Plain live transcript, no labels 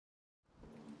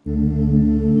I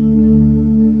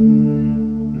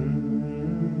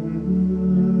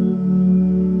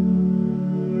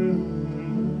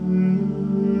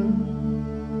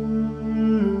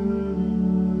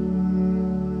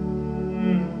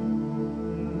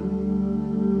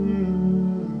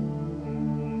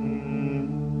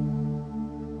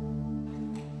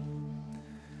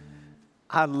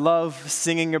love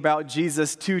singing about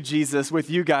Jesus to Jesus with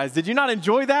you guys. Did you not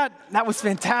enjoy that? That was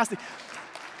fantastic.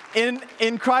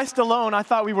 In Christ alone, I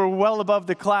thought we were well above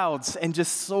the clouds and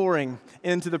just soaring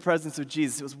into the presence of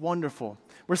Jesus. It was wonderful.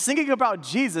 We're singing about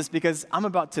Jesus because I'm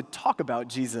about to talk about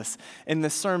Jesus in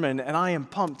this sermon, and I am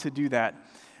pumped to do that.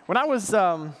 When I was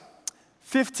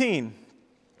 15,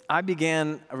 I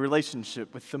began a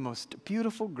relationship with the most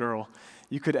beautiful girl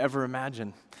you could ever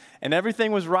imagine. And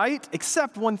everything was right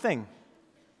except one thing.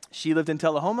 She lived in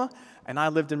Tullahoma, and I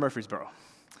lived in Murfreesboro.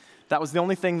 That was the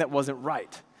only thing that wasn't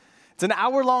right. It's an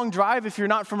hour-long drive if you're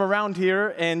not from around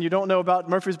here and you don't know about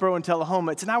Murfreesboro and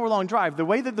Tullahoma. It's an hour-long drive. The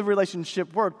way that the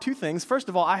relationship worked, two things. First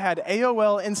of all, I had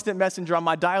AOL Instant Messenger on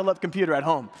my dial-up computer at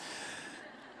home.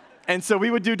 And so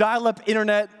we would do dial-up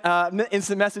internet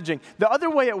instant messaging. The other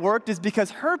way it worked is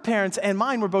because her parents and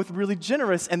mine were both really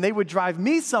generous, and they would drive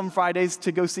me some Fridays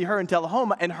to go see her in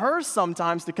Tullahoma, and her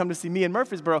sometimes to come to see me in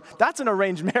Murfreesboro. That's an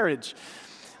arranged marriage.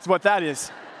 That's what that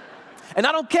is. And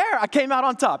I don't care. I came out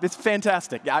on top. It's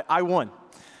fantastic. I won.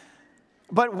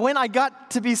 But when I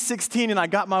got to be 16 and I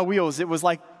got my wheels, it was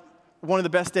like one of the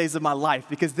best days of my life,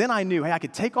 because then I knew, hey, I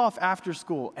could take off after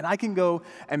school, and I can go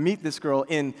and meet this girl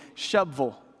in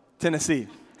Shelbyville, Tennessee.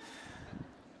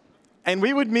 And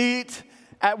we would meet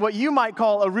at what you might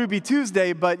call a Ruby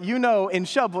Tuesday, but you know in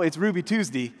Shelbyville it's Ruby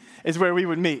Tuesday is where we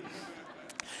would meet.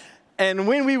 And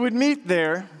when we would meet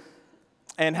there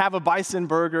and have a bison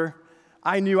burger,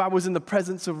 I knew I was in the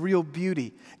presence of real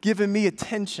beauty, giving me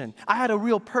attention. I had a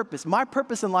real purpose. My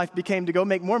purpose in life became to go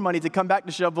make more money to come back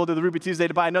to Shelbyville to the Ruby Tuesday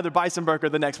to buy another bison burger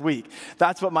the next week.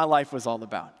 That's what my life was all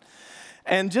about.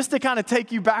 And just to kind of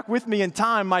take you back with me in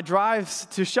time, my drives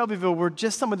to Shelbyville were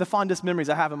just some of the fondest memories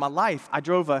I have in my life. I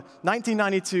drove a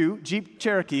 1992 Jeep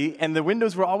Cherokee, and the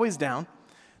windows were always down,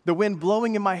 the wind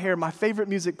blowing in my hair, my favorite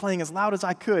music playing as loud as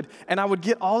I could, and I would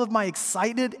get all of my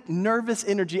excited, nervous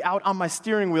energy out on my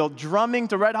steering wheel, drumming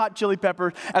to Red Hot Chili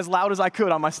Peppers as loud as I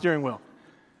could on my steering wheel.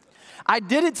 I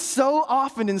did it so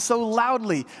often and so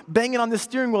loudly, banging on the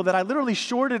steering wheel, that I literally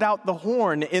shorted out the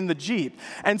horn in the Jeep.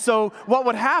 And so what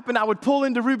would happen, I would pull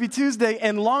into Ruby Tuesday,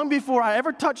 and long before I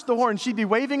ever touched the horn, she'd be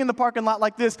waving in the parking lot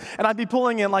like this, and I'd be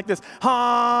pulling in like this,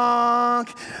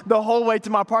 honk, the whole way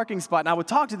to my parking spot. And I would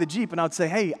talk to the Jeep, and I would say,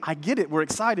 hey, I get it, we're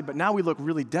excited, but now we look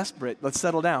really desperate. Let's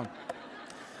settle down.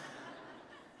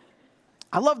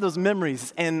 I love those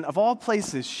memories, and of all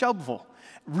places, Shelbyville,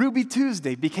 Ruby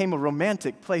Tuesday became a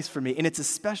romantic place for me, and it's a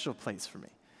special place for me.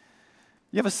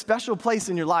 You have a special place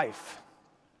in your life.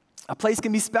 A place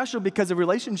can be special because a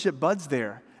relationship buds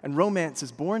there, and romance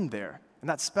is born there, and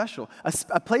that's special.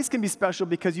 A place can be special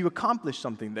because you accomplished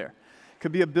something there. It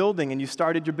could be a building, and you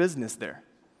started your business there.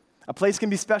 A place can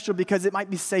be special because it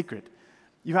might be sacred.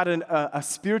 You had a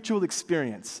spiritual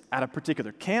experience at a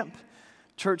particular camp,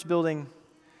 church building,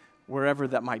 wherever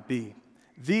that might be.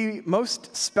 The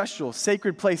most special,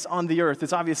 sacred place on the earth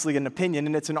is obviously an opinion,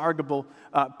 and it's an arguable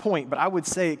point, but I would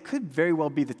say it could very well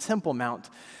be the Temple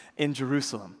Mount in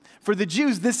Jerusalem. For the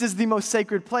Jews, this is the most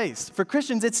sacred place. For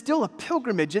Christians, it's still a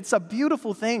pilgrimage. It's a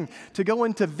beautiful thing to go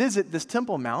in to visit this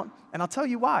Temple Mount, and I'll tell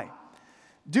you why.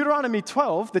 Deuteronomy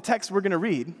 12, the text we're going to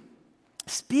read,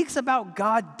 speaks about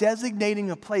God designating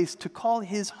a place to call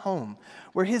his home,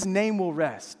 where his name will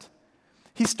rest.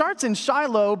 He starts in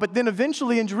Shiloh, but then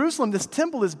eventually in Jerusalem, this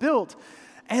temple is built.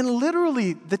 And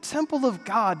literally, the temple of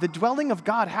God, the dwelling of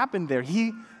God happened there.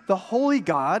 The holy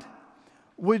God,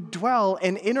 would dwell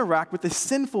and interact with the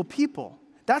sinful people.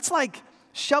 That's like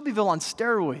Shelbyville on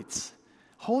steroids.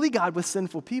 Holy God with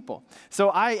sinful people. So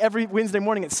every Wednesday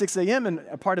morning at 6 a.m., am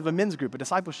a part of a men's group, a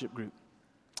discipleship group.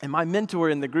 And my mentor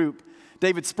in the group,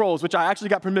 David Sproles, which I actually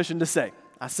got permission to say.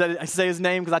 I say his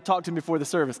name because I talked to him before the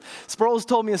service. Sproles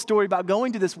told me a story about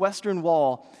going to this western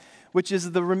wall, which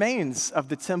is the remains of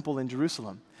the temple in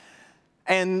Jerusalem.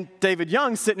 And David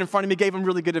Young, sitting in front of me, gave him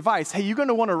really good advice. Hey, you're going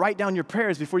to want to write down your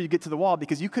prayers before you get to the wall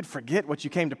because you could forget what you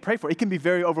came to pray for. It can be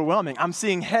very overwhelming. I'm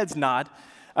seeing heads nod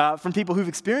from people who've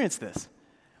experienced this.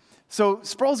 So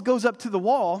Sproles goes up to the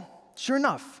wall. Sure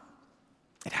enough,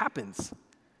 it happens.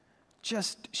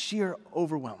 Just sheer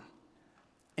overwhelm.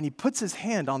 And he puts his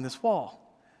hand on this wall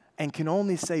and can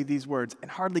only say these words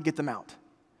and hardly get them out.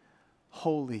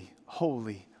 Holy,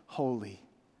 holy, holy,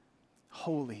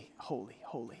 holy, holy,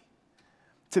 holy.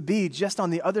 To be just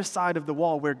on the other side of the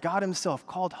wall where God himself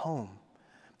called home,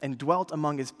 and dwelt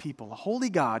among his people, a holy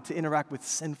God to interact with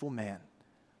sinful man.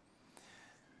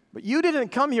 But you didn't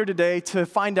come here today to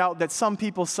find out that some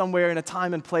people somewhere in a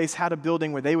time and place had a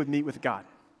building where they would meet with God.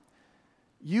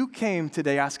 You came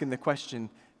today asking the question,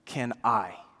 can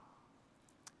I?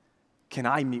 Can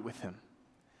I meet with him?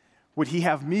 Would he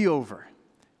have me over?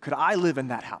 Could I live in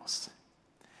that house?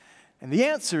 And the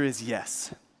answer is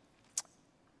yes.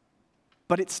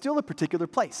 But it's still a particular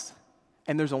place,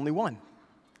 and there's only one.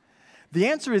 The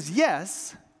answer is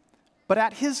yes, but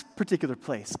at his particular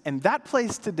place. And that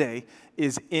place today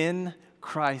is in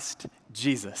Christ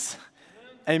Jesus.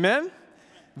 Amen?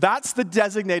 That's the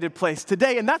designated place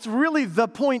today, and that's really the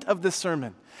point of the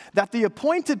sermon. That the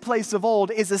appointed place of old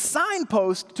is a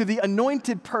signpost to the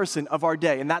anointed person of our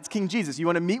day, and that's King Jesus. You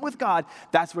want to meet with God,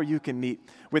 that's where you can meet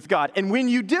with God. And when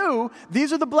you do,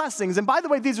 these are the blessings. And by the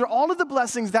way, these are all of the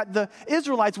blessings that the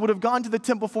Israelites would have gone to the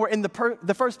temple for in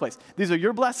the first place. These are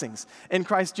your blessings in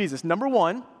Christ Jesus. Number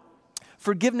one,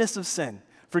 forgiveness of sin,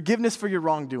 forgiveness for your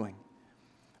wrongdoing.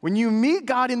 When you meet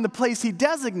God in the place he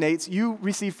designates, you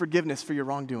receive forgiveness for your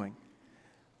wrongdoing.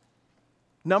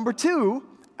 Number two,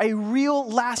 a real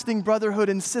lasting brotherhood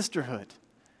and sisterhood.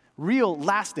 Real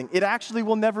lasting. It actually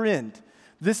will never end.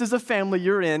 This is a family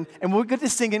you're in, and we'll get to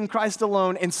sing in Christ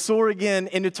alone and soar again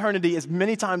in eternity as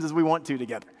many times as we want to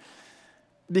together.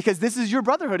 Because this is your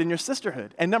brotherhood and your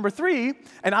sisterhood. And number three,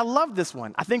 and I love this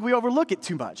one, I think we overlook it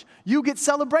too much. You get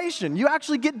celebration. You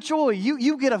actually get joy.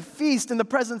 You get a feast in the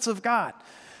presence of God.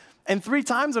 And 3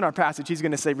 times in our passage, he's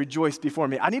going to say, rejoice before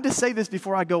me. I need to say this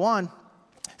before I go on.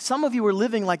 Some of you are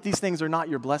living like these things are not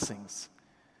your blessings.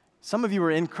 Some of you are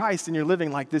in Christ and you're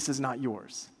living like this is not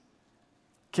yours.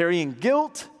 Carrying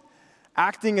guilt,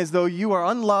 acting as though you are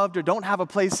unloved or don't have a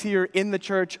place here in the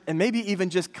church, and maybe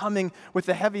even just coming with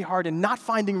a heavy heart and not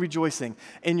finding rejoicing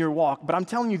in your walk. But I'm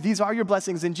telling you, these are your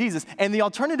blessings in Jesus, and the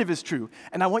alternative is true.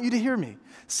 And I want you to hear me.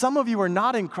 Some of you are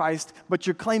not in Christ, but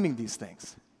you're claiming these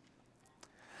things.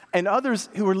 And others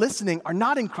who are listening are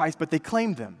not in Christ, but they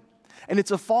claim them. And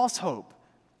it's a false hope.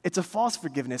 It's a false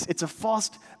forgiveness. It's a false,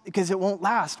 because it won't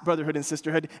last, brotherhood and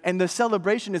sisterhood. And the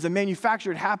celebration is a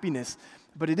manufactured happiness,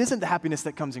 but it isn't the happiness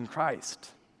that comes in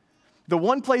Christ. The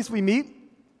one place we meet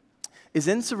is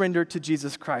in surrender to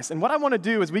Jesus Christ. And what I want to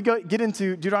do is we get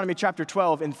into Deuteronomy chapter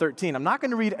 12 and 13. I'm not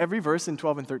going to read every verse in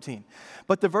 12 and 13,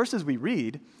 but the verses we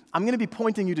read, I'm going to be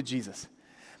pointing you to Jesus.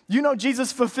 You know,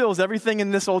 Jesus fulfills everything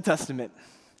in this Old Testament.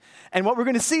 And what we're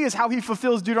going to see is how he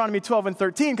fulfills Deuteronomy 12 and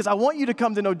 13, because I want you to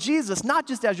come to know Jesus, not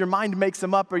just as your mind makes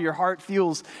him up or your heart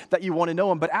feels that you want to know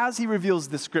him, but as he reveals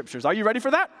the scriptures. Are you ready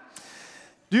for that?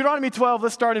 Deuteronomy 12,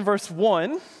 let's start in verse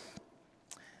 1.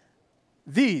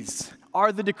 These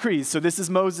are the decrees. So this is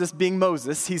Moses being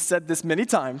Moses. He said this many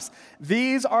times.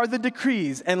 These are the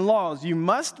decrees and laws you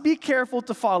must be careful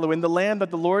to follow in the land that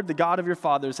the Lord, the God of your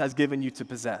fathers, has given you to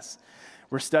possess.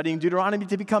 We're studying Deuteronomy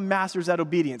to become masters at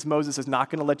obedience. Moses is not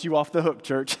going to let you off the hook,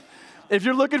 church. If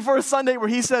you're looking for a Sunday where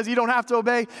he says you don't have to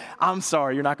obey, I'm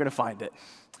sorry, you're not going to find it.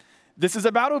 This is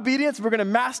about obedience. We're going to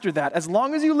master that. As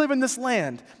long as you live in this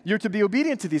land, you're to be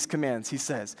obedient to these commands, he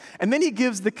says. And then he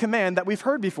gives the command that we've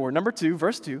heard before. Number 2,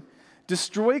 verse 2,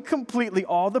 destroy completely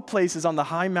all the places on the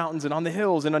high mountains and on the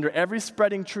hills and under every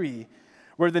spreading tree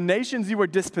where the nations you are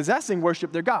dispossessing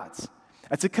worship their gods.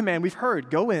 That's a command we've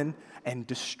heard. Go in and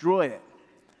destroy it.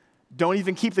 Don't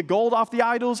even keep the gold off the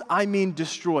idols. I mean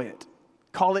destroy it.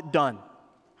 Call it done.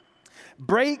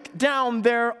 Break down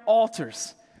their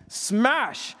altars.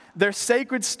 Smash their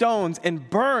sacred stones and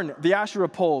burn the Asherah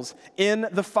poles in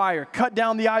the fire. Cut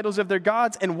down the idols of their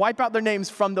gods and wipe out their names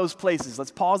from those places.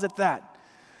 Let's pause at that.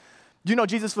 Do you know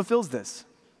Jesus fulfills this?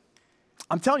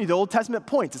 I'm telling you, the Old Testament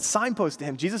points. It's a signpost to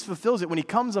him. Jesus fulfills it when he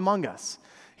comes among us.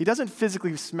 He doesn't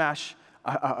physically smash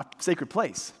a sacred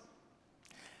place.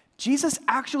 Jesus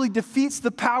actually defeats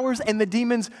the powers and the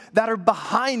demons that are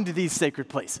behind these sacred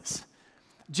places.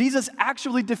 Jesus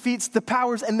actually defeats the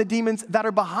powers and the demons that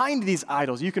are behind these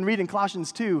idols. You can read in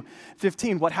Colossians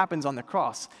 2:15 what happens on the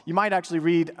cross. You might actually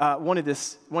read one of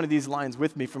these lines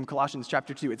with me from Colossians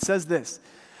chapter 2. It says this,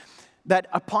 that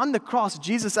upon the cross,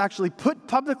 Jesus actually put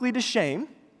publicly to shame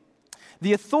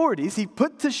the authorities. He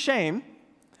put to shame,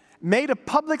 made a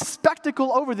public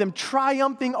spectacle over them,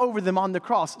 triumphing over them on the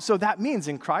cross. So that means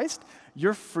in Christ,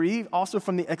 you're free also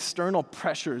from the external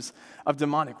pressures of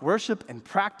demonic worship and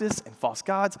practice and false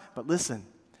gods. But listen,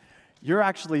 you're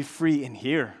actually free in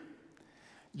here.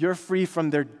 You're free from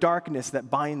their darkness that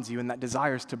binds you and that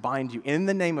desires to bind you. In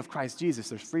the name of Christ Jesus,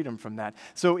 there's freedom from that.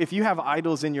 So if you have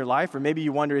idols in your life, or maybe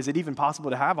you wonder, is it even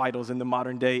possible to have idols in the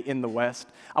modern day in the West?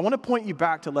 I want to point you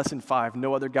back to lesson 5,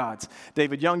 No Other Gods.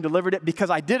 David Young delivered it. Because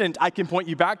I didn't, I can point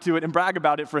you back to it and brag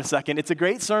about it for a second. It's a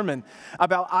great sermon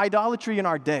about idolatry in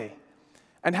our day.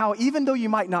 And how even though you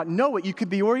might not know it, you could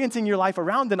be orienting your life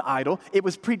around an idol. It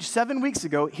was preached 7 weeks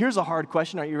ago. Here's a hard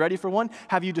question. Are you ready for one?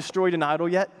 Have you destroyed an idol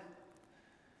yet?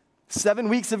 7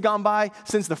 weeks have gone by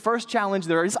since the first challenge.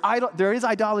 There is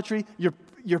idolatry.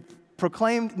 You're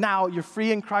proclaimed now. You're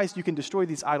free in Christ. You can destroy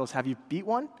these idols. Have you beat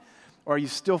one? Or are you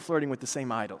still flirting with the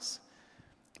same idols?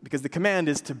 Because the command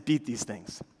is to beat these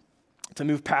things, to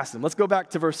move past them. Let's go back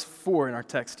to verse 4 in our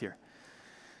text here.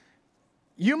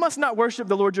 You must not worship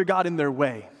the Lord your God in their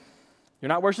way. You're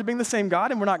not worshiping the same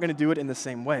God, and we're not going to do it in the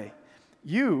same way.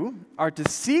 You are to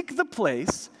seek the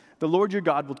place the Lord your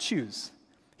God will choose.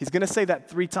 He's going to say that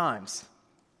 3 times.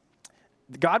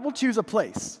 God will choose a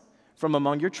place from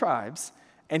among your tribes,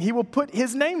 and he will put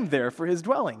his name there for his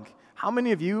dwelling. How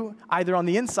many of you, either on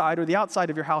the inside or the outside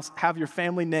of your house, have your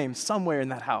family name somewhere in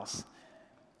that house?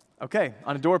 Okay,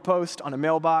 on a doorpost, on a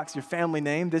mailbox, your family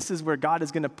name. This is where God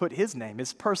is going to put his name,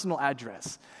 his personal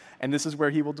address, and this is where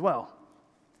he will dwell.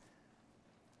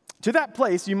 To that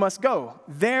place you must go.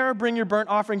 There bring your burnt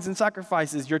offerings and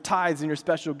sacrifices, your tithes and your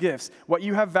special gifts, what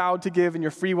you have vowed to give in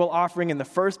your freewill offering and the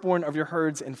firstborn of your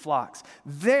herds and flocks.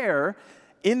 There,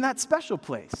 in that special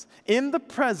place, in the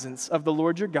presence of the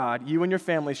Lord your God, you and your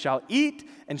family shall eat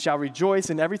and shall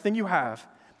rejoice in everything you have,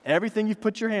 everything you've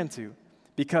put your hand to,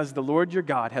 because the Lord your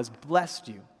God has blessed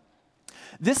you.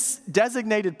 This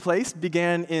designated place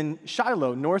began in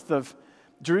Shiloh, north of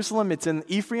Jerusalem. It's in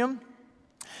Ephraim.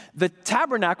 The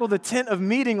tabernacle, the tent of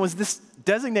meeting, was this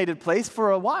designated place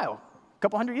for a while, a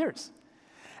couple hundred years.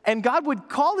 And God would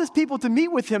call his people to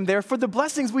meet with him there for the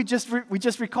blessings we just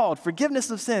recalled,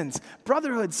 forgiveness of sins,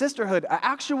 brotherhood, sisterhood, an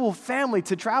actual family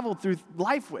to travel through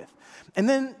life with. And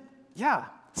then,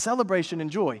 celebration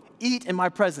and joy. Eat in my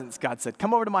presence, God said.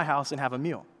 Come over to my house and have a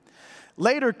meal.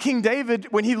 Later, King David,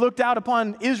 when he looked out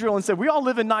upon Israel and said, we all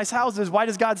live in nice houses, why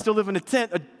does God still live in a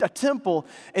tent? A temple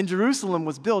in Jerusalem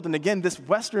was built. And again, this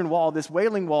western wall, this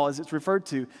Wailing Wall as it's referred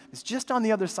to, is just on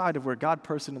the other side of where God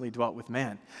personally dwelt with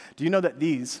man. Do you know that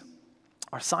these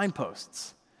are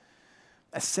signposts?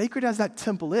 As sacred as that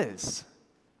temple is,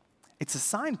 it's a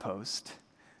signpost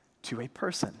to a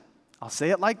person. I'll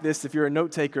say it like this if you're a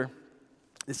note taker.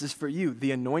 This is for you.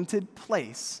 The anointed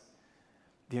place,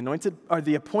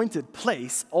 the appointed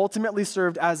place ultimately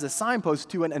served as a signpost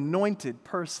to an anointed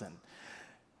person.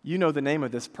 You know the name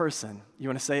of this person. You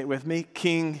want to say it with me?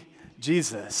 King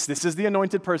Jesus. This is the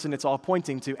anointed person it's all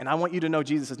pointing to, and I want you to know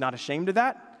Jesus is not ashamed of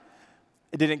that.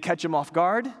 It didn't catch him off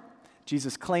guard.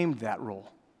 Jesus claimed that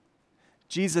role.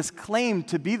 Jesus claimed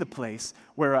to be the place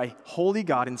where a holy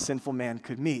God and sinful man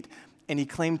could meet, and he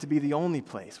claimed to be the only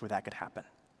place where that could happen.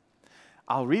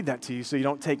 I'll read that to you so you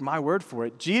don't take my word for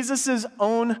it. Jesus'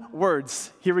 own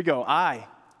words. Here we go. I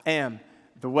am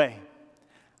the way.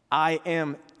 I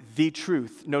am the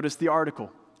truth. Notice the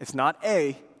article. It's not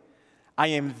a. I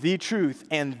am the truth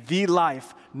and the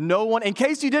life. No one, in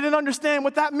case you didn't understand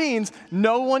what that means,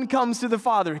 no one comes to the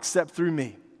Father except through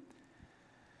me.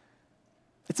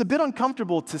 It's a bit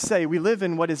uncomfortable to say we live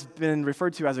in what has been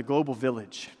referred to as a global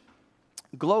village.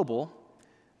 Global,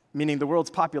 meaning the world's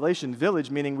population,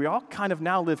 village, meaning we all kind of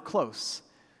now live close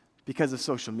because of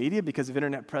social media, because of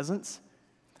internet presence.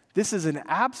 This is an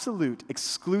absolute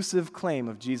exclusive claim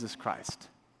of Jesus Christ.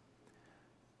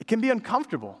 It can be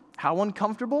uncomfortable. How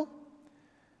uncomfortable?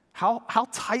 How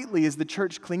tightly is the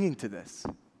church clinging to this?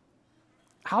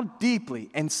 How deeply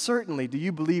and certainly do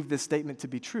you believe this statement to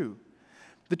be true?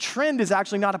 The trend is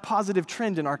actually not a positive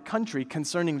trend in our country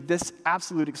concerning this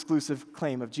absolute exclusive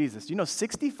claim of Jesus. You know,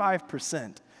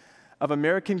 65% of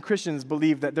American Christians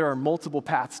believe that there are multiple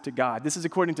paths to God. This is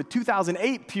according to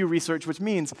 2008 Pew Research, which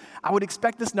means I would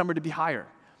expect this number to be higher,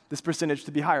 this percentage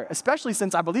to be higher, especially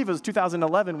since I believe it was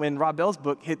 2011 when Rob Bell's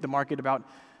book hit the market about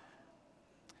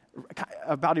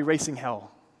erasing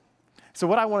hell. So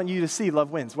what I want you to see,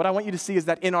 Love Wins, what I want you to see is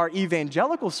that in our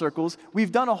evangelical circles,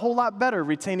 we've done a whole lot better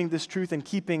retaining this truth and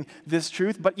keeping this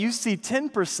truth, but you see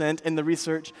 10% in the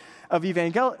research of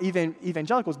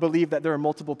evangelicals believe that there are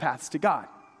multiple paths to God.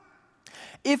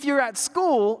 If you're at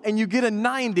school and you get a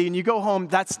 90 and you go home,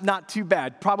 that's not too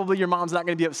bad. Probably your mom's not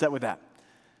going to be upset with that.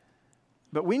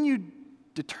 But when you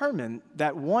determine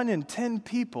that 1 in 10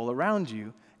 people around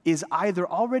you is either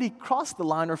already crossed the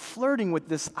line or flirting with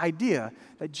this idea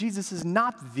that Jesus is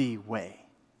not the way,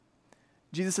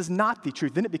 Jesus is not the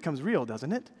truth, then it becomes real,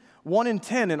 doesn't it? 1 in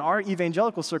 10 in our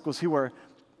evangelical circles who are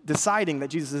deciding that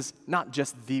Jesus is not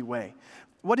just the way.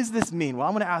 What does this mean? Well,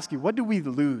 I'm going to ask you, what do we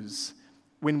lose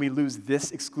when we lose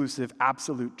this exclusive,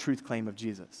 absolute truth claim of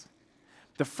Jesus?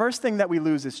 The first thing that we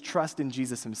lose is trust in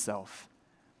Jesus himself,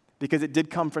 because it did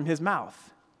come from his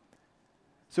mouth.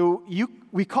 So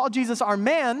we call Jesus our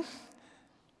man.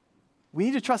 We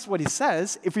need to trust what he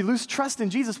says. If we lose trust in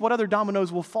Jesus, what other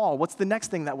dominoes will fall? What's the next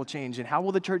thing that will change? And how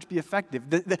will the church be effective?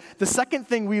 The second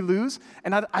thing we lose,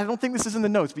 and I don't think this is in the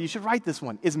notes, but you should write this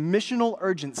one, is missional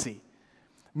urgency.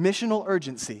 Missional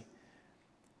urgency.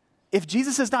 If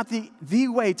Jesus is not the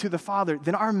way to the Father,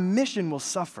 then our mission will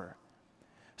suffer.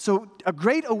 So a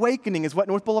great awakening is what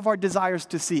North Boulevard desires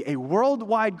to see, a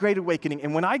worldwide great awakening.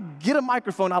 And when I get a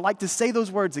microphone, I like to say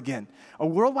those words again. A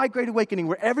worldwide great awakening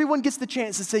where everyone gets the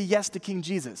chance to say yes to King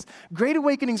Jesus. Great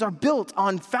awakenings are built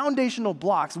on foundational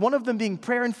blocks, one of them being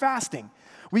prayer and fasting.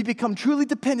 We become truly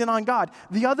dependent on God.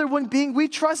 The other one being we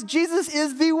trust Jesus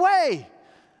is the way,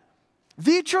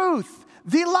 the truth,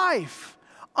 the life.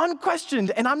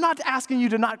 Unquestioned, and I'm not asking you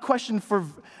to not question for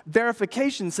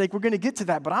verification's sake. We're going to get to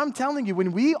that, but I'm telling you,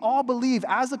 when we all believe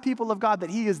as a people of God that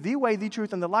he is the way, the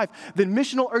truth, and the life, then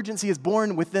missional urgency is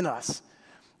born within us.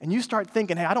 And you start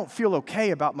thinking, hey, I don't feel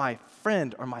okay about my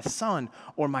friend or my son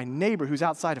or my neighbor who's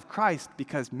outside of Christ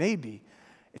because maybe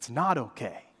it's not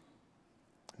okay.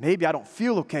 Maybe I don't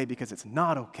feel okay because it's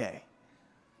not okay.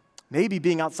 Maybe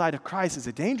being outside of Christ is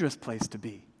a dangerous place to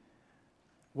be.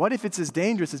 What if it's as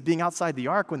dangerous as being outside the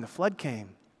ark when the flood came?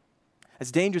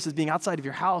 As dangerous as being outside of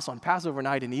your house on Passover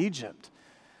night in Egypt?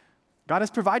 God has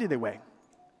provided a way.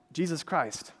 Jesus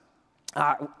Christ.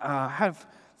 I have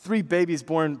 3 babies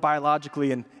born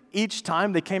biologically, and each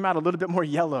time they came out a little bit more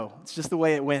yellow. It's just the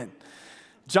way it went.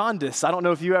 Jaundice. I don't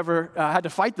know if you ever had to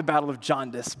fight the battle of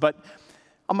jaundice, but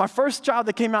on my first child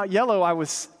that came out yellow, I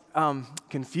was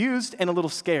confused and a little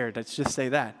scared. Let's just say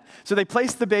that. So they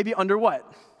placed the baby under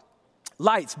what?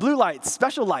 Lights, blue lights,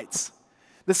 special lights.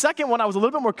 The second one, I was a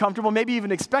little bit more comfortable, maybe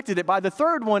even expected it. By the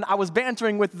third one, I was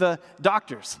bantering with the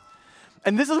doctors.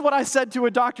 And this is what I said to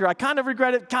a doctor. I kind of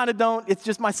regret it, kind of don't. It's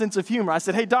just my sense of humor. I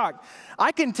said, hey, doc,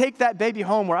 I can take that baby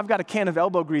home where I've got a can of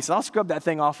elbow grease. I'll scrub that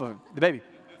thing off of the baby.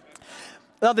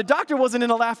 Now, the doctor wasn't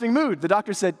in a laughing mood. The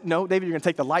doctor said, no, David, you're going to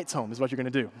take the lights home is what you're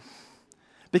going to do.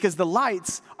 Because the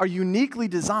lights are uniquely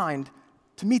designed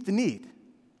to meet the need.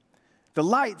 The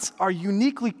lights are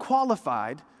uniquely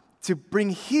qualified to bring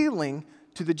healing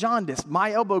to the jaundice.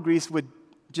 My elbow grease would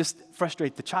just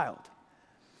frustrate the child.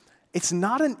 It's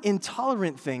not an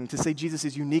intolerant thing to say Jesus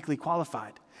is uniquely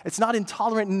qualified. It's not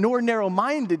intolerant nor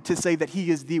narrow-minded to say that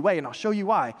he is the way, and I'll show you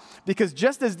why. Because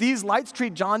just as these lights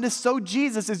treat jaundice, so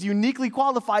Jesus is uniquely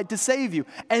qualified to save you,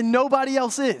 and nobody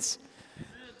else is.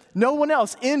 No one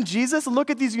else. In Jesus, look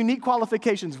at these unique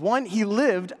qualifications. One, he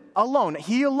lived alone.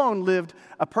 He alone lived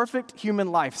a perfect human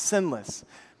life, sinless.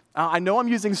 I know I'm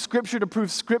using Scripture to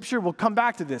prove Scripture. We'll come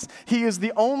back to this. He is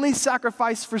the only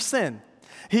sacrifice for sin.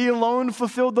 He alone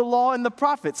fulfilled the law and the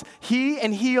prophets. He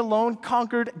and he alone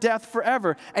conquered death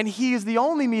forever. And he is the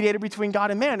only mediator between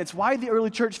God and man. It's why the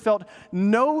early church felt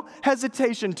no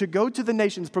hesitation to go to the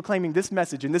nations proclaiming this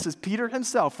message. And this is Peter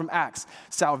himself from Acts.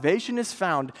 Salvation is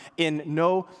found in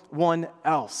no one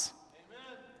else.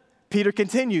 Amen. Peter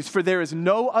continues, for there is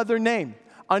no other name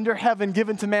under heaven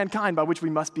given to mankind by which we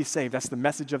must be saved. That's the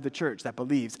message of the church that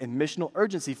believes. And missional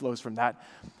urgency flows from that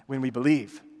when we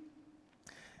believe.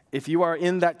 If you are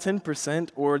in that 10%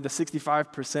 or the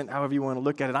 65%, however you want to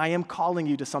look at it, I am calling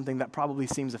you to something that probably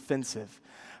seems offensive.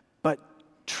 But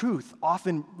truth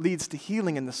often leads to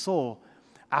healing in the soul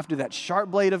after that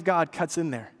sharp blade of God cuts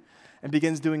in there and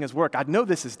begins doing his work. I know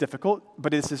this is difficult,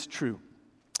 but this is true.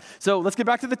 So let's get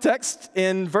back to the text.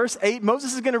 In verse 8,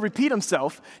 Moses is going to repeat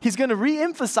himself. He's going to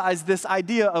re-emphasize this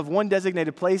idea of one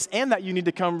designated place and that you need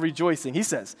to come rejoicing. He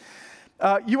says,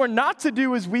 you are not to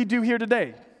do as we do here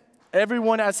today,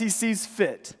 everyone as he sees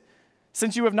fit,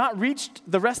 since you have not reached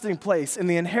the resting place in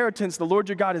the inheritance the Lord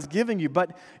your God is giving you,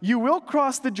 but you will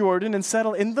cross the Jordan and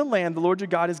settle in the land the Lord your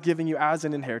God is giving you as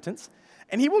an inheritance,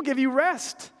 and he will give you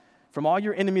rest from all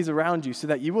your enemies around you so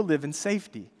that you will live in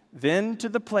safety. Then to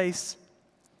the place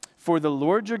for the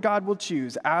Lord your God will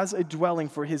choose as a dwelling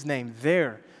for his name.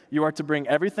 There you are to bring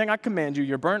everything I command you,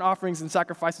 your burnt offerings and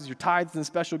sacrifices, your tithes and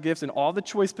special gifts, and all the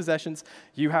choice possessions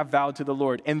you have vowed to the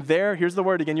Lord. And there, here's the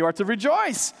word again, you are to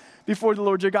rejoice before the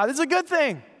Lord your God. This is a good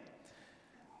thing.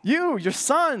 You, your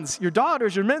sons, your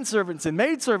daughters, your men servants and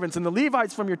maid servants, and the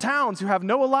Levites from your towns who have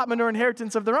no allotment or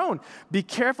inheritance of their own. Be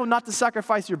careful not to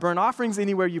sacrifice your burnt offerings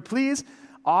anywhere you please.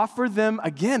 Offer them,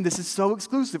 again, this is so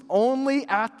exclusive, only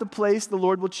at the place the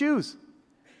Lord will choose.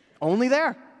 Only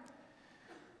there.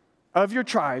 Of your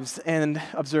tribes, and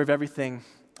observe everything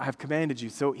I have commanded you.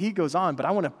 So he goes on, but I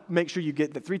want to make sure you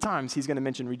get that 3 times he's going to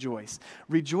mention rejoice.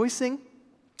 Rejoicing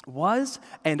was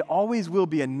and always will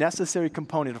be a necessary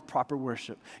component of proper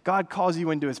worship. God calls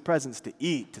you into his presence to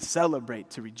eat, to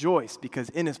celebrate, to rejoice, because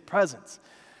in his presence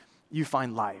you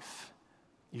find life.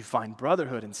 You find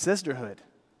brotherhood and sisterhood.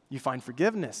 You find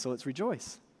forgiveness, so let's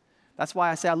rejoice. That's why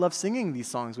I say I love singing these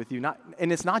songs with you.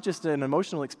 And it's not just an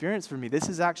emotional experience for me. This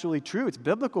is actually true. It's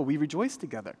biblical. We rejoice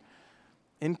together.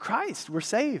 In Christ, we're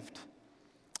saved.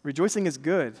 Rejoicing is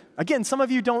good. Again, some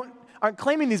of you aren't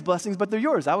claiming these blessings, but they're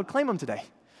yours. I would claim them today.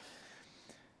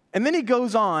 And then he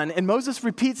goes on, and Moses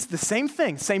repeats the same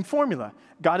thing, same formula.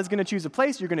 God is going to choose a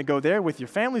place. You're going to go there with your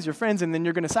families, your friends, and then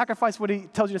you're going to sacrifice what he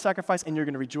tells you to sacrifice, and you're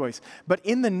going to rejoice. But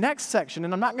in the next section,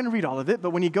 and I'm not going to read all of it,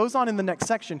 but when he goes on in the next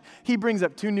section, he brings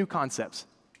up 2 new concepts.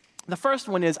 The first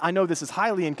one is, I know this is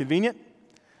highly inconvenient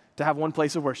to have one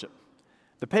place of worship.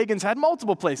 The pagans had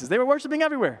multiple places. They were worshiping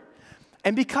everywhere.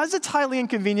 And because it's highly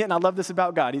inconvenient, and I love this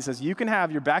about God, he says, you can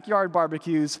have your backyard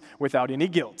barbecues without any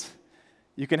guilt.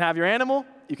 You can have your animal,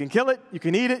 you can kill it, you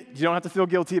can eat it, you don't have to feel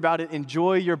guilty about it.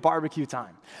 Enjoy your barbecue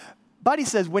time. But he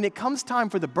says, when it comes time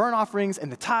for the burnt offerings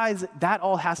and the tithes, that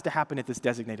all has to happen at this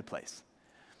designated place.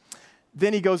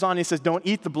 Then he goes on and he says, don't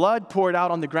eat the blood, pour it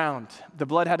out on the ground. The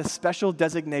blood had a special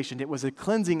designation. It was a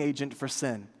cleansing agent for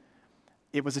sin.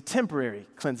 It was a temporary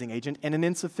cleansing agent and an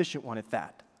insufficient one at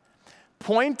that.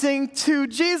 Pointing to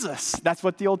Jesus. That's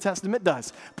what the Old Testament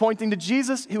does. Pointing to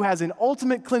Jesus, who has an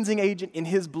ultimate cleansing agent in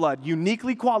his blood,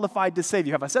 uniquely qualified to save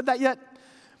you. Have I said that yet?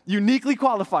 Uniquely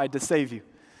qualified to save you.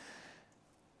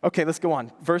 Okay, let's go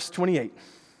on. Verse 28.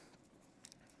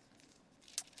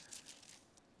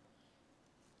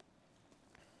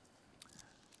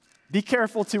 Be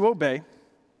careful to obey.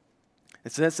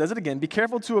 It says it again. Be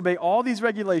careful to obey all these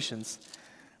regulations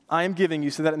I am giving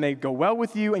you, so that it may go well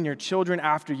with you and your children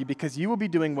after you, because you will be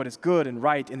doing what is good and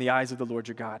right in the eyes of the Lord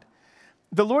your God.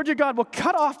 The Lord your God will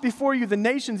cut off before you the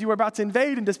nations you are about to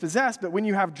invade and dispossess, but when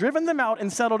you have driven them out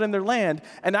and settled in their land,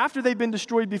 and after they've been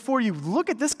destroyed before you, look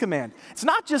at this command. It's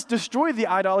not just destroy the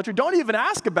idolatry. Don't even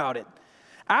ask about it.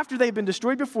 After they've been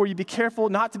destroyed before you, be careful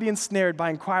not to be ensnared by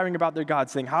inquiring about their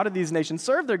gods, saying, how do these nations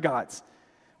serve their gods?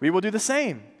 We will do the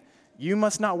same. You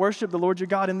must not worship the Lord your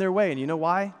God in their way. And you know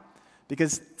why?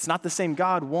 Because it's not the same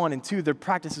God, 1, and 2, their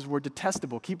practices were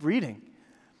detestable. Keep reading.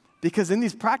 Because in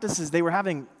these practices, they were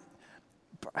having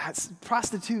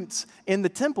prostitutes in the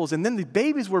temples, and then the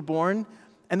babies were born,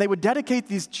 and they would dedicate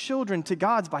these children to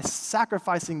gods by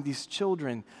sacrificing these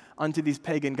children unto these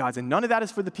pagan gods. And none of that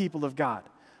is for the people of God.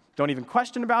 Don't even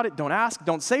question about it. Don't ask.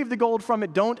 Don't save the gold from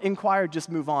it. Don't inquire. Just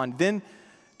move on. Then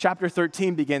chapter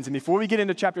 13 begins. And before we get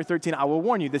into chapter 13, I will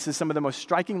warn you, this is some of the most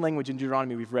striking language in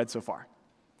Deuteronomy we've read so far.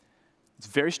 It's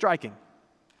very striking.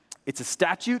 It's a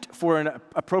statute for an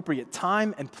appropriate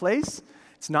time and place.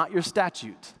 It's not your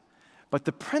statute, but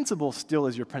the principle still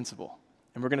is your principle.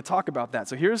 And we're going to talk about that.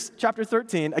 So here's chapter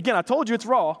 13. Again, I told you it's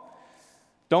raw.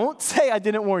 Don't say I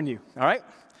didn't warn you, all right?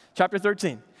 Chapter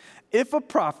 13. If a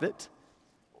prophet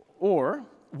or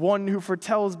one who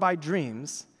foretells by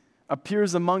dreams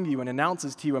appears among you and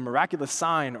announces to you a miraculous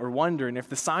sign or wonder, and if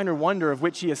the sign or wonder of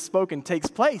which he has spoken takes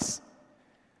place,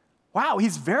 wow,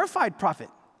 he's verified prophet.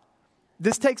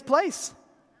 This takes place.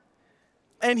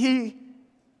 And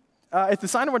if the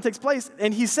sign or wonder takes place,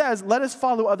 and he says, let us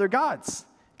follow other gods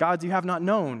you have not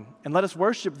known, and let us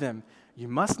worship them. You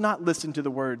must not listen to the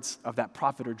words of that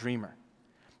prophet or dreamer.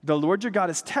 The Lord your God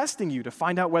is testing you to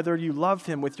find out whether you love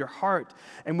him with your heart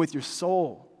and with your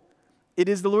soul. It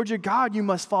is the Lord your God you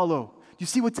must follow. You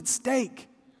see what's at stake?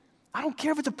 I don't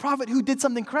care if it's a prophet who did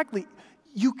something correctly.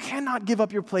 You cannot give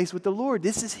up your place with the Lord.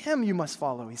 This is him you must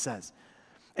follow, he says.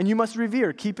 And you must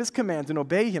revere, keep his commands, and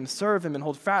obey him, serve him, and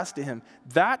hold fast to him.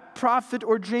 That prophet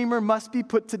or dreamer must be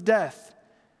put to death.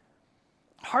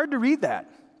 Hard to read that.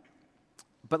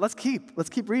 But let's keep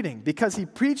reading. Because he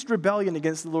preached rebellion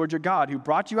against the Lord your God, who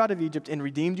brought you out of Egypt and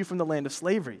redeemed you from the land of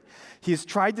slavery. He has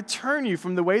tried to turn you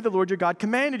from the way the Lord your God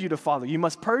commanded you to follow. You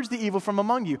must purge the evil from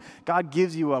among you. God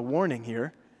gives you a warning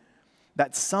here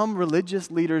that some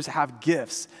religious leaders have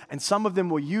gifts, and some of them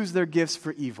will use their gifts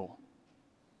for evil.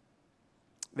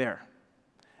 There.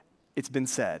 It's been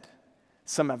said.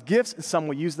 Some have gifts, and some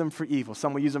will use them for evil.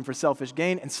 Some will use them for selfish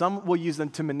gain, and some will use them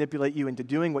to manipulate you into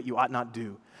doing what you ought not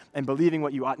do and believing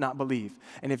what you ought not believe.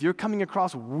 And if you're coming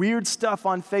across weird stuff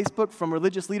on Facebook from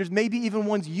religious leaders, maybe even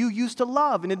ones you used to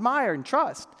love and admire and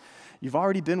trust, you've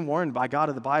already been warned by God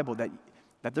of the Bible that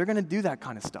they're going to do that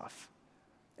kind of stuff.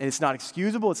 And it's not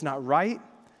excusable, it's not right,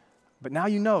 but now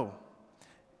you know.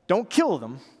 Don't kill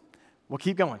them. We'll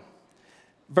keep going.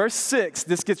 Verse 6,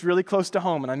 this gets really close to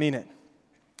home, and I mean it.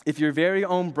 if your very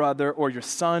own brother or your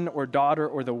son or daughter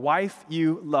or the wife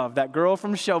you love, that girl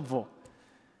from Shelbyville,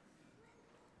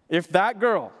 if that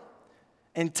girl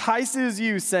entices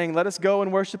you saying, let us go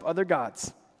and worship other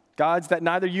gods, gods that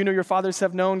neither you nor your fathers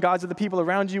have known, gods of the people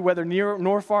around you, whether near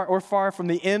nor far or far from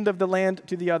the end of the land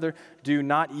to the other, do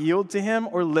not yield to him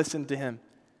or listen to him.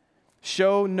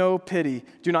 Show no pity.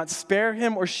 Do not spare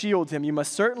him or shield him. You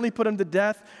must certainly put him to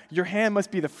death. Your hand must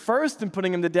be the first in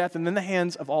putting him to death, and then the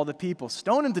hands of all the people.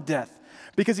 Stone him to death,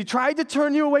 because he tried to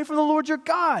turn you away from the Lord your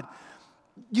God.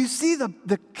 You see,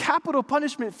 the capital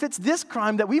punishment fits this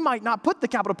crime that we might not put the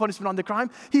capital punishment on the crime.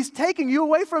 He's taking you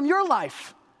away from your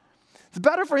life. It's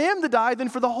better for him to die than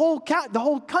for the whole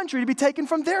country to be taken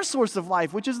from their source of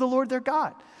life, which is the Lord their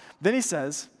God. Then he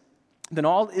says, then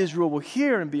all Israel will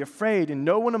hear and be afraid, and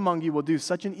no one among you will do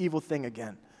such an evil thing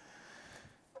again.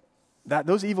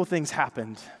 Those evil things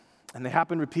happened, and they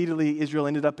happened repeatedly. Israel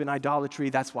ended up in idolatry.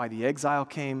 That's why the exile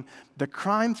came. The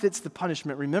crime fits the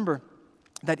punishment. Remember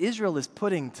that Israel is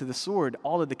putting to the sword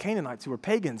all of the Canaanites who are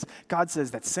pagans. God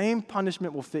says that same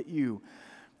punishment will fit you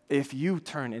if you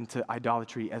turn into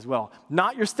idolatry as well.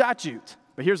 Not your statute,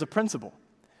 but here's a principle.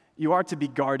 You are to be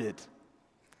guarded.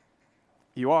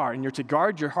 You are, and you're to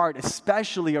guard your heart,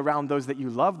 especially around those that you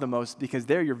love the most, because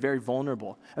there you're very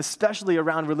vulnerable, especially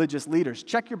around religious leaders.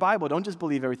 Check your Bible. Don't just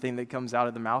believe everything that comes out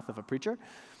of the mouth of a preacher.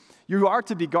 You are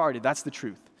to be guarded. That's the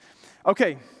truth.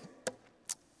 Okay.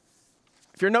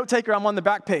 If you're a note taker, I'm on the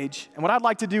back page, and what I'd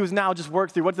like to do is now just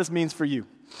work through what this means for you.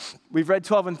 We've read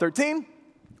 12 and 13.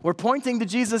 We're pointing to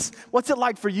Jesus. What's it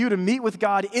like for you to meet with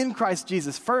God in Christ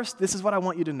Jesus? First, this is what I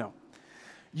want you to know.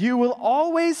 You will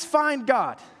always find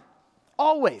God.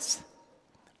 Always,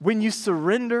 when you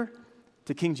surrender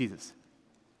to King Jesus.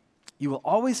 You will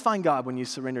always find God when you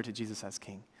surrender to Jesus as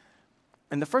King.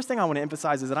 And the first thing I want to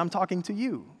emphasize is that I'm talking to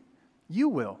you. You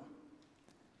will.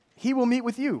 He will meet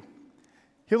with you.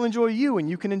 He'll enjoy you, and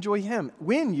you can enjoy him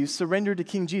when you surrender to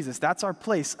King Jesus. That's our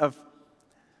place of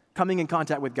coming in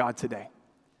contact with God today.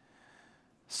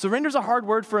 Surrender's a hard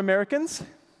word for Americans.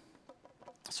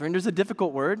 Surrender's a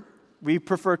difficult word. We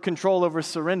prefer control over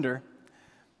surrender.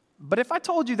 But if I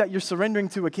told you that you're surrendering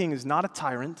to a king who's not a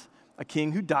tyrant, a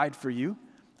king who died for you,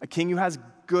 a king who has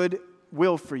good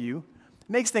will for you, it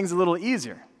makes things a little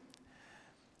easier.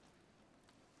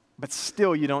 But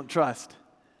still you don't trust,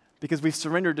 because we've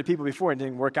surrendered to people before and it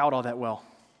didn't work out all that well.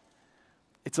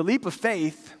 It's a leap of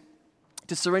faith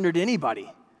to surrender to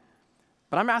anybody.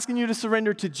 But I'm asking you to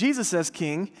surrender to Jesus as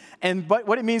king, and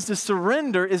what it means to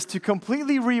surrender is to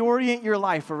completely reorient your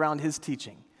life around his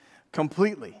teaching.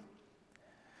 Completely.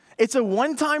 It's a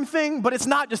one-time thing, but it's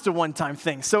not just a one-time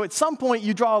thing. So at some point,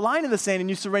 you draw a line in the sand and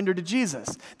you surrender to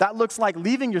Jesus. That looks like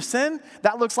leaving your sin.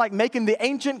 That looks like making the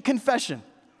ancient confession.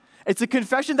 It's a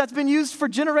confession that's been used for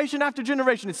generation after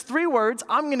generation. It's 3 words.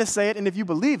 I'm going to say it, and if you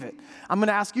believe it, I'm going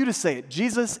to ask you to say it.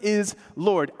 Jesus is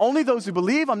Lord. Only those who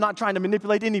believe. I'm not trying to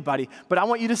manipulate anybody, but I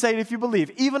want you to say it if you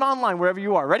believe, even online, wherever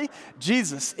you are. Ready?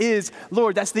 Jesus is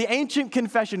Lord. That's the ancient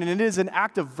confession, and it is an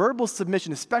act of verbal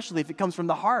submission, especially if it comes from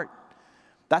the heart.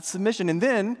 That's submission. And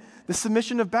then the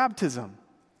submission of baptism.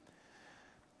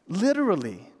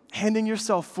 Literally handing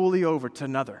yourself fully over to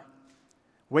another.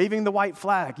 Waving the white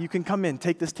flag. You can come in,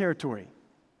 take this territory.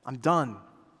 I'm done.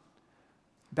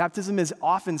 Baptism is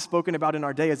often spoken about in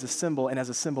our day as a symbol and as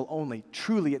a symbol only.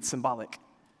 Truly, it's symbolic.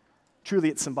 Truly,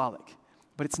 it's symbolic.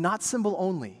 But it's not symbol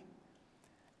only.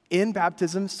 In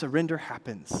baptism, surrender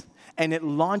happens. And it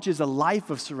launches a life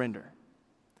of surrender.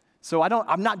 So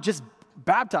I'm not just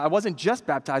baptized. I wasn't just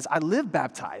baptized. I live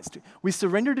baptized. We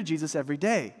surrender to Jesus every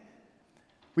day.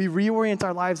 We reorient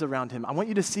our lives around him. I want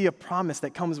you to see a promise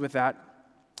that comes with that.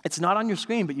 It's not on your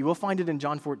screen, but you will find it in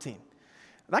John 14.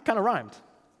 That kind of rhymed.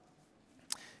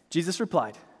 Jesus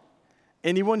replied,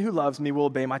 anyone who loves me will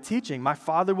obey my teaching. My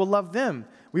Father will love them.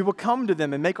 We will come to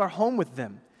them and make our home with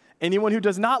them. Anyone who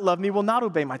does not love me will not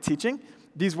obey my teaching.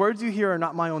 These words you hear are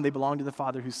not my own. They belong to the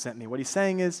Father who sent me. What he's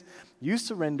saying is, you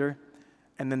surrender,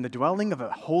 and then the dwelling of a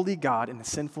holy God and a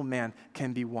sinful man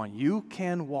can be one. You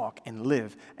can walk and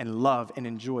live and love and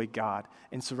enjoy God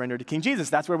and surrender to King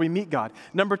Jesus. That's where we meet God.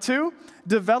 Number 2,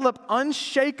 develop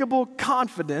unshakable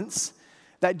confidence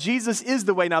that Jesus is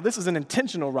the way. Now, this is an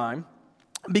intentional rhyme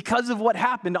because of what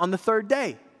happened on the 3rd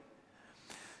day.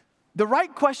 The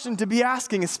right question to be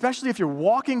asking, especially if you're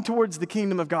walking towards the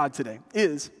kingdom of God today,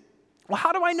 is, well,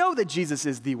 how do I know that Jesus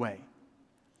is the way?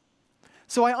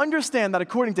 So I understand that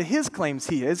according to his claims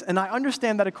he is, and I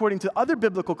understand that according to other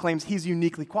biblical claims he's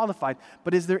uniquely qualified,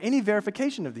 but is there any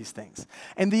verification of these things?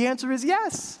 And the answer is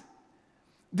yes.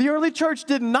 The early church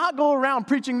did not go around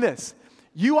preaching this.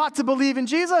 You ought to believe in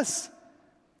Jesus.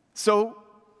 So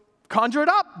conjure it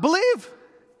up, believe.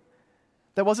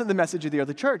 That wasn't the message of the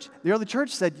early church. The early church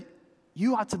said,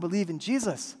 you ought to believe in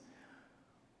Jesus,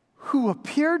 who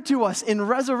appeared to us in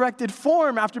resurrected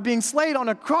form after being slain on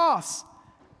a cross.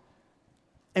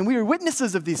 And we are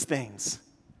witnesses of these things.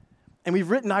 And we've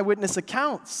written eyewitness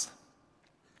accounts.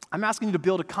 I'm asking you to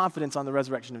build a confidence on the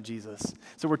resurrection of Jesus.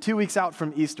 So we're 2 weeks out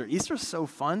from Easter. Easter's so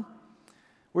fun.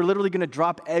 We're literally going to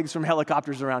drop eggs from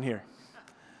helicopters around here.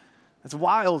 That's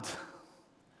wild.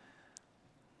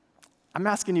 I'm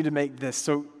asking you to make this.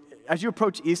 So as you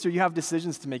approach Easter, you have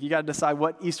decisions to make. You got to decide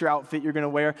what Easter outfit you're going to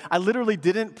wear. I literally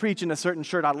didn't preach in a certain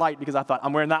shirt I liked because I thought,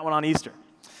 I'm wearing that one on Easter.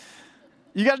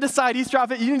 You got to decide Easter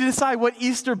outfit. You need to decide what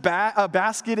Easter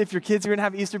basket, if your kids are going to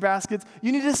have Easter baskets.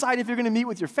 You need to decide if you're going to meet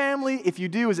with your family. If you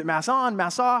do, is it mass on,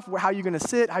 mass off? How are you going to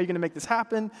sit? How are you going to make this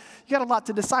happen? You got a lot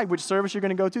to decide which service you're going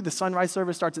to go to. The sunrise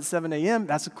service starts at 7 a.m.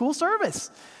 That's a cool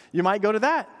service. You might go to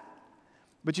that.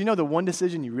 But you know the one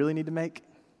decision you really need to make?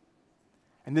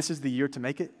 And this is the year to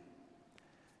make it.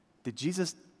 Did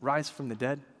Jesus rise from the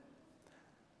dead?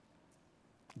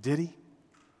 Did he?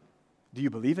 Do you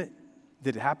believe it?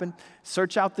 Did it happen?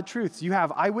 Search out the truths. You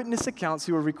have eyewitness accounts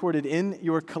who are recorded in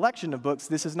your collection of books.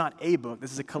 This is not a book.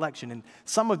 This is a collection. And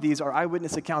some of these are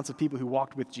eyewitness accounts of people who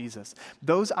walked with Jesus.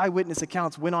 Those eyewitness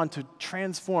accounts went on to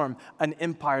transform an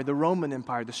empire, the Roman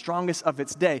Empire, the strongest of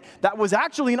its day, that was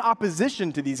actually in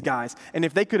opposition to these guys. And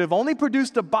if they could have only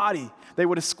produced a body, they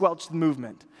would have squelched the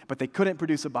movement. But they couldn't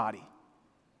produce a body.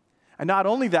 And not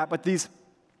only that, but these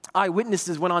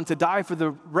eyewitnesses went on to die for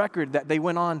the record that they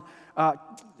went on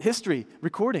history,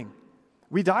 recording.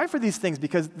 We die for these things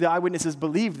because the eyewitnesses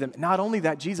believed them. Not only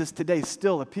that, Jesus today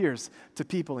still appears to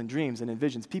people in dreams and in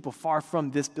visions. People far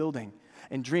from this building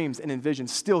in dreams and in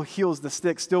visions, still heals the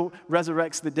sick, still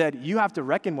resurrects the dead. You have to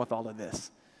reckon with all of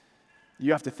this.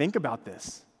 You have to think about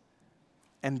this.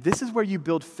 And this is where you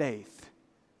build faith,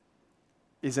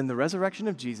 is in the resurrection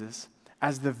of Jesus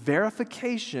as the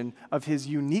verification of his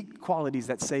unique qualities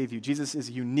that save you. Jesus is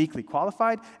uniquely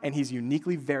qualified, and he's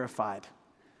uniquely verified.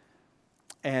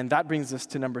 And that brings us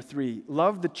to number 3.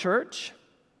 Love the church,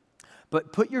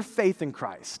 but put your faith in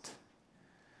Christ.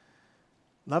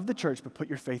 Love the church, but put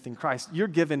your faith in Christ. You're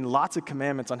given lots of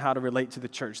commandments on how to relate to the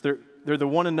church. They're the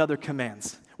one another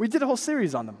commands. We did a whole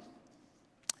series on them.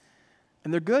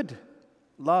 And they're good.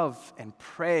 Love and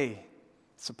pray,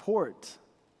 support.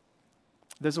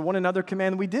 There's a one another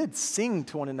command we did, sing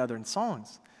to one another in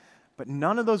songs. But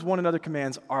none of those one another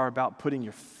commands are about putting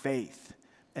your faith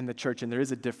in the church, and there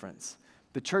is a difference.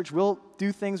 The church will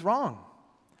do things wrong.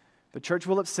 The church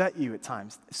will upset you at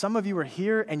times. Some of you are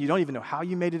here and you don't even know how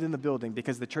you made it in the building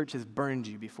because the church has burned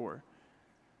you before.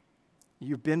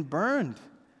 You've been burned.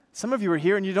 Some of you are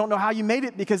here and you don't know how you made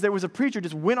it because there was a preacher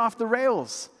just went off the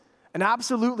rails and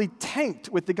absolutely tanked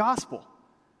with the gospel.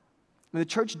 When the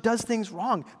church does things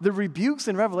wrong, the rebukes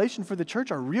in Revelation for the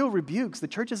church are real rebukes. The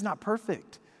church is not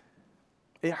perfect.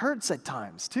 It hurts at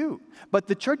times too. But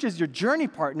the church is your journey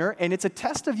partner, and it's a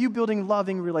test of you building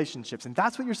loving relationships. And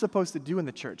that's what you're supposed to do in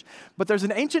the church. But there's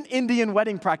an ancient Indian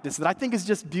wedding practice that I think is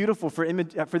just beautiful for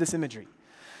this imagery.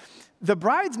 The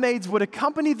bridesmaids would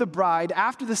accompany the bride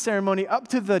after the ceremony up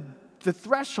to the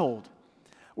threshold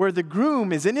where the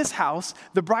groom is in his house.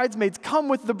 The bridesmaids come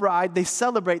with the bride, they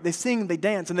celebrate, they sing, they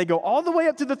dance, and they go all the way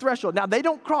up to the threshold. Now, they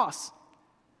don't cross.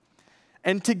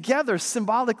 And together,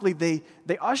 symbolically, they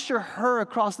usher her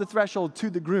across the threshold to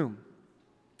the groom.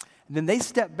 And then they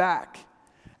step back,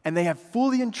 and they have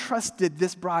fully entrusted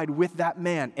this bride with that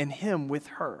man and him with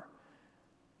her.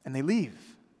 And they leave.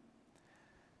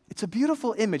 It's a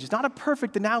beautiful image. It's not a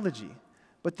perfect analogy.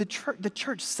 But the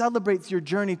church celebrates your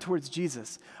journey towards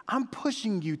Jesus. I'm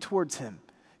pushing you towards him.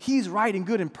 He's right and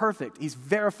good and perfect. He's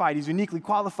verified. He's uniquely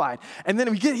qualified. And then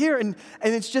we get here and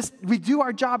it's just, we do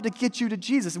our job to get you to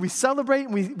Jesus. We celebrate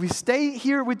and we stay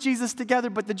here with Jesus together,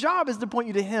 but the job is to point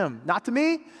you to him. Not to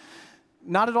me,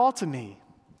 not at all to me.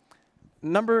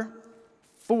 Number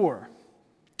 4,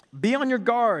 be on your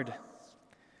guard.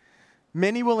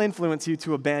 Many will influence you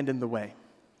to abandon the way.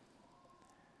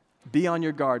 Be on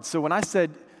your guard. So when I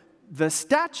said the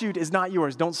statute is not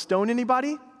yours, don't stone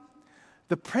anybody,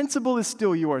 the principle is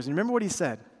still yours. And remember what he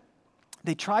said.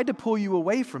 They tried to pull you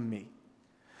away from me.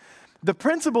 The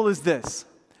principle is this,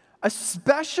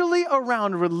 especially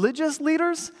around religious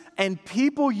leaders and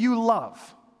people you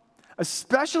love.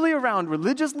 Especially around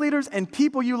religious leaders and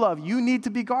people you love, you need to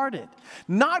be guarded.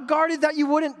 Not guarded that you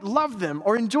wouldn't love them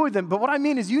or enjoy them, but what I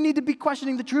mean is you need to be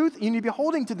questioning the truth, you need to be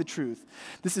holding to the truth.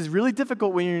 This is really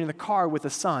difficult when you're in the car with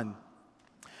a son,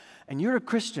 and you're a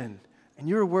Christian, and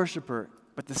you're a worshiper,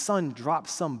 but the son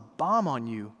drops some bomb on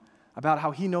you about how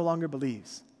he no longer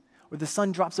believes. Or the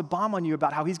son drops a bomb on you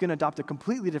about how he's going to adopt a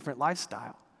completely different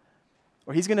lifestyle.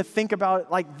 or he's going to think about it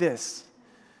like this.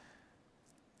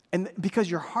 And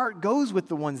because your heart goes with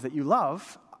the ones that you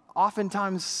love,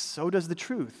 oftentimes so does the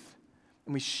truth.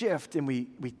 And we shift and we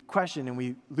question and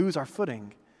we lose our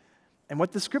footing. And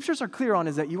what the scriptures are clear on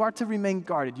is that you are to remain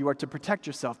guarded. You are to protect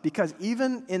yourself because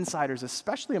even insiders,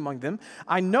 especially among them,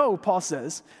 I know, Paul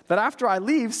says, that after I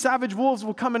leave, savage wolves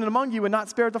will come in among you and not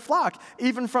spare the flock.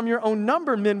 Even from your own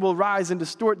number, men will rise and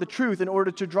distort the truth in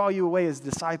order to draw you away as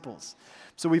disciples.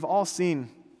 So we've all seen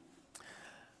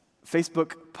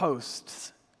Facebook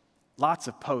posts, lots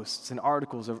of posts and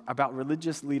articles about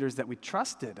religious leaders that we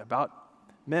trusted, about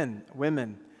men,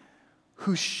 women,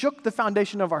 who shook the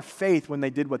foundation of our faith when they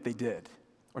did what they did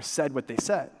or said what they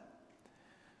said.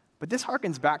 But this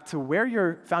harkens back to where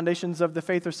your foundations of the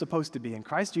faith are supposed to be, in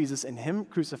Christ Jesus, in him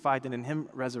crucified and in him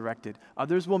resurrected.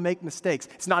 Others will make mistakes.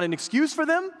 It's not an excuse for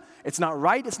them. It's not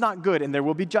right. It's not good. And there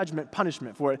will be judgment,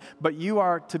 punishment for it. But you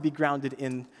are to be grounded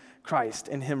in Christ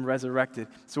and him resurrected.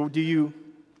 So what do you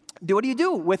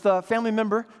do with a family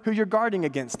member who you're guarding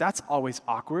against? That's always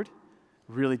awkward,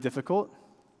 really difficult.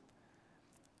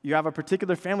 You have a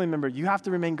particular family member you have to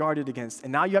remain guarded against.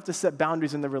 And now you have to set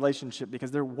boundaries in the relationship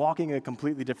because they're walking a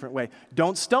completely different way.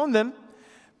 Don't stone them.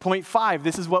 Point 5,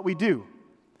 this is what we do.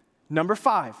 Number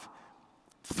 5,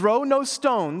 throw no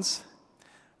stones.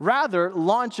 Rather,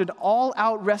 launch an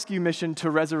all-out rescue mission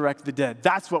to resurrect the dead.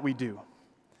 That's what we do.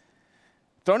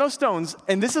 Throw no stones.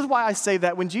 And this is why I say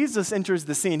that when Jesus enters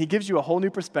the scene, he gives you a whole new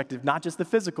perspective, not just the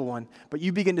physical one, but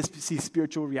you begin to see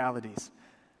spiritual realities.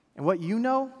 And what you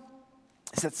know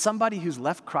is that somebody who's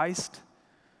left Christ,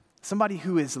 somebody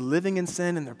who is living in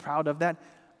sin and they're proud of that,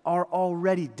 are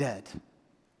already dead. You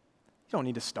don't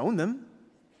need to stone them.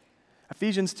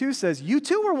 Ephesians 2 says, you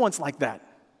too were once like that.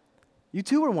 You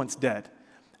too were once dead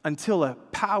until a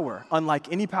power,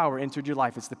 unlike any power, entered your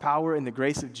life. It's the power and the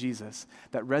grace of Jesus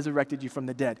that resurrected you from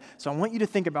the dead. So I want you to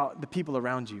think about the people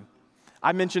around you.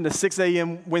 I mentioned a 6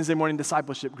 a.m. Wednesday morning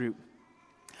discipleship group.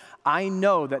 I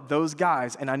know that those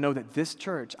guys, and I know that this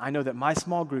church, I know that my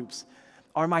small groups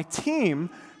are my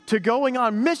team to going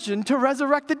on mission to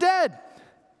resurrect the dead,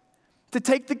 to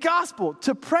take the gospel,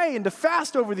 to pray and to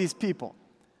fast over these people.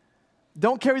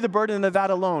 Don't carry the burden of that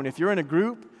alone. If you're in a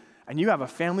group and you have a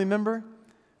family member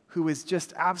who is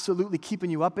just absolutely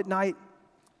keeping you up at night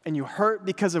and you hurt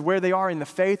because of where they are in the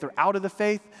faith or out of the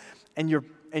faith, and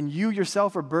you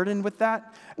yourself are burdened with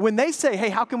that, when they say, hey,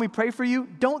 how can we pray for you?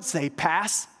 Don't say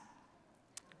pass.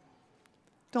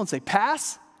 Don't say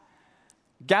pass.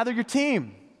 Gather your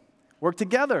team. Work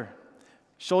together.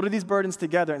 Shoulder these burdens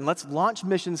together, and let's launch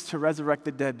missions to resurrect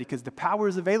the dead because the power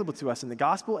is available to us in the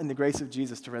gospel and the grace of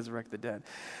Jesus to resurrect the dead.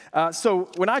 So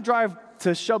when I drive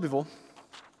to Shelbyville,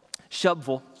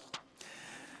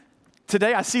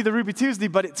 today I see the Ruby Tuesday,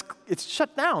 but it's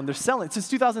shut down. They're selling it. Since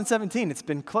 2017, it's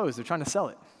been closed. They're trying to sell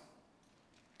it.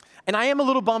 And I am a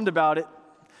little bummed about it,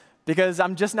 because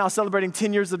I'm just now celebrating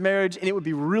 10 years of marriage, and it would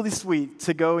be really sweet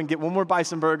to go and get one more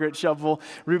bison burger at Shelbyville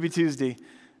Ruby Tuesday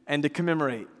and to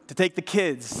commemorate, to take the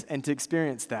kids and to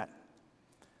experience that.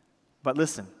 But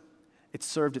listen, it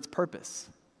served its purpose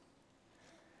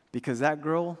because that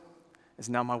girl is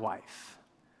now my wife,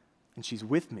 and she's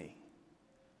with me.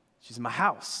 She's in my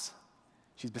house.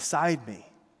 She's beside me.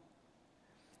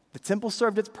 The temple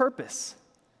served its purpose,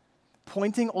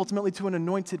 pointing ultimately to an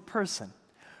anointed person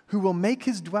who will make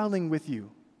his dwelling with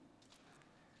you.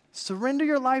 Surrender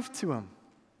your life to him.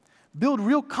 Build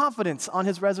real confidence on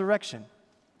his resurrection.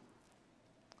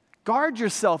 Guard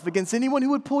yourself against anyone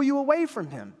who would pull you away from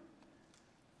him.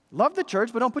 Love the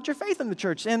church, but don't put your faith in the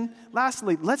church. And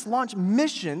lastly, let's launch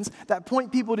missions that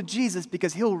point people to Jesus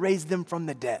because he'll raise them from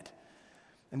the dead.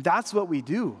 And that's what we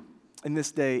do in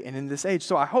this day and in this age.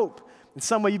 So I hope in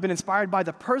some way you've been inspired by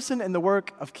the person and the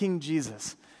work of King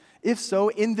Jesus. If so,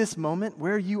 in this moment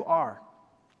where you are,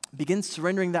 begin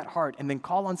surrendering that heart and then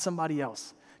call on somebody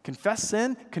else. Confess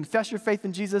sin, confess your faith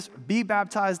in Jesus, be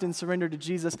baptized and surrender to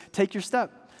Jesus. Take your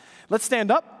step. Let's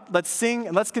stand up, let's sing,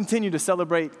 and let's continue to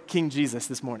celebrate King Jesus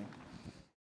this morning.